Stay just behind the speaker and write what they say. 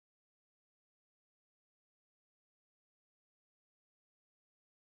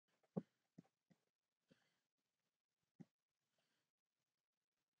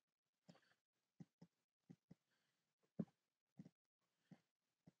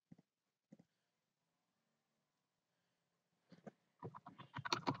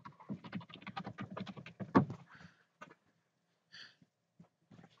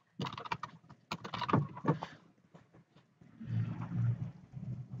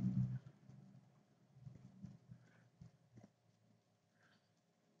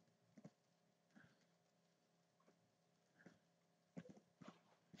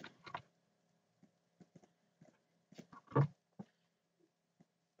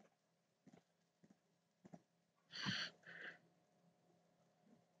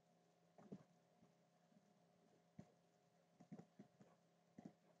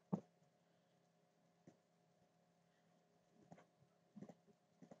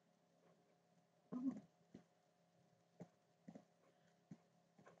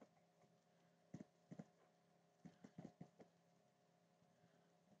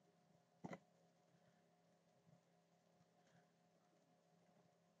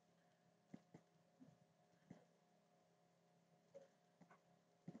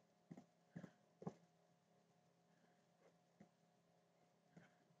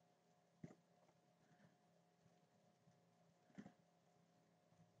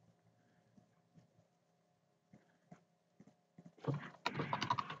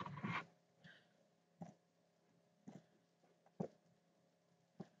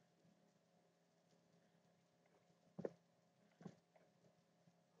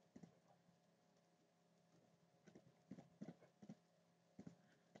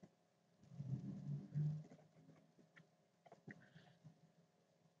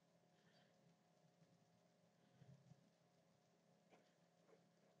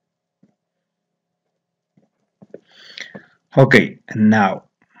Okay, and now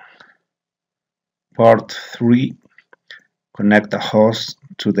part 3, connect the host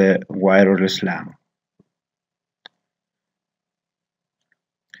to the wireless LAN.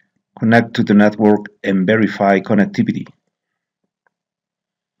 Connect to the network and verify connectivity.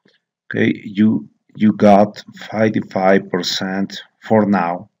 Okay, you got 55% for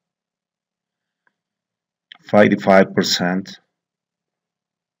now, 55%.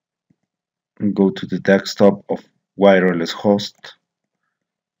 Go to the desktop of wireless host.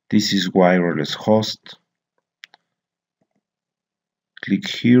 This is wireless host. Click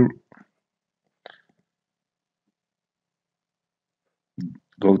here.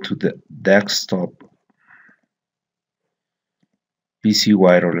 Go to the desktop PC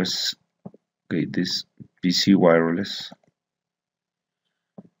wireless. Okay, this PC wireless.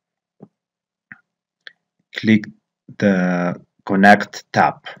 Click the connect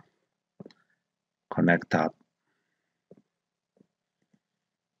tab. Connect tab.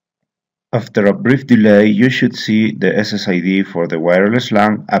 After a brief delay, you should see the SSID for the wireless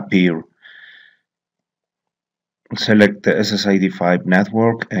LAN appear. Select the SSID 5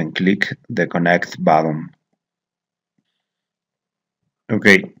 network and click the connect button.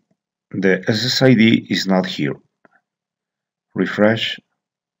 Okay, the SSID is not here. Refresh.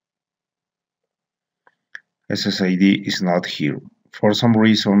 SSID is not here. For some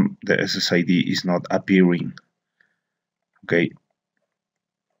reason, the SSID is not appearing. Okay.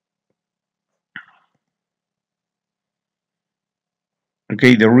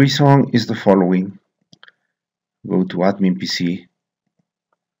 Okay, the reason is the following. Go to admin PC.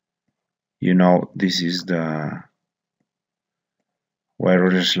 You know, this is the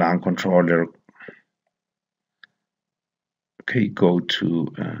wireless LAN controller. Okay, go to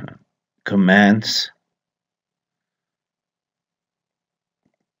commands.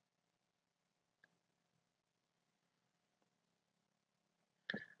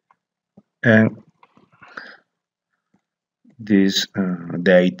 And this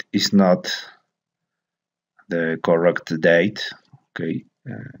date is not the correct date. Okay,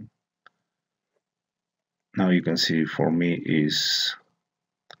 now you can see for me is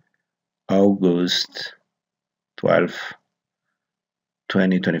August 12,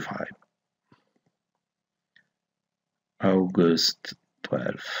 2025. August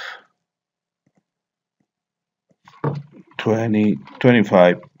 12,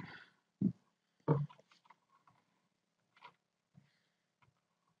 2025.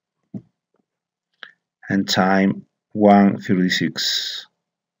 And time 1:36.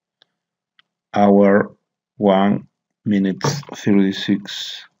 Hour 1 minute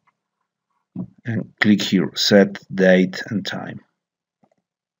 36. And click here, set date and time.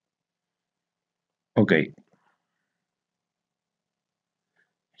 Okay.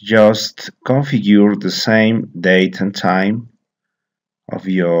 Just configure the same date and time of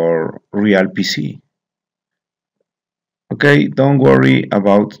your real PC. Okay, don't worry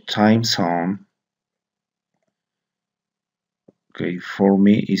about time zone. Okay, for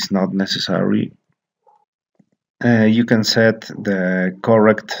me it's not necessary. You can set the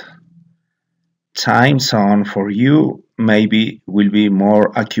correct time zone for you, maybe will be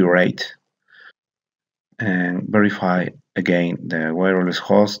more accurate. And verify again the wireless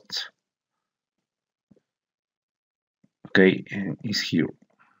host. Okay, and is here.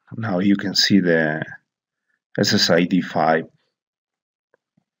 Now you can see the SSID 5.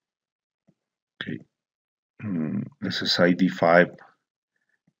 Okay, SSID 5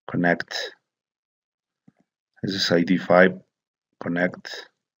 connect. SSID 5 connect.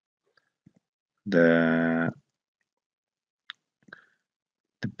 The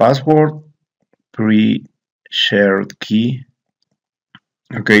password pre-shared key.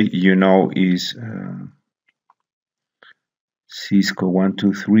 Okay, you know is Cisco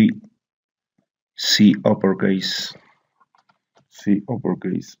 123 C uppercase. C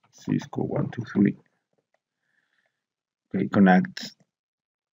uppercase Cisco 123. Okay, connect.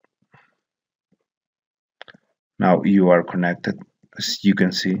 Now you are connected, as you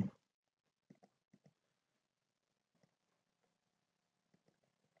can see.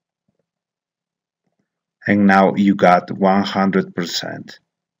 And now you got 100%.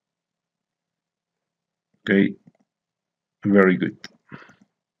 Okay, very good.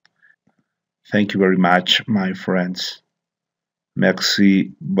 Thank you very much, my friends.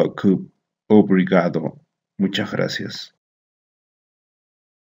 Merci beaucoup. Obrigado. Muchas gracias.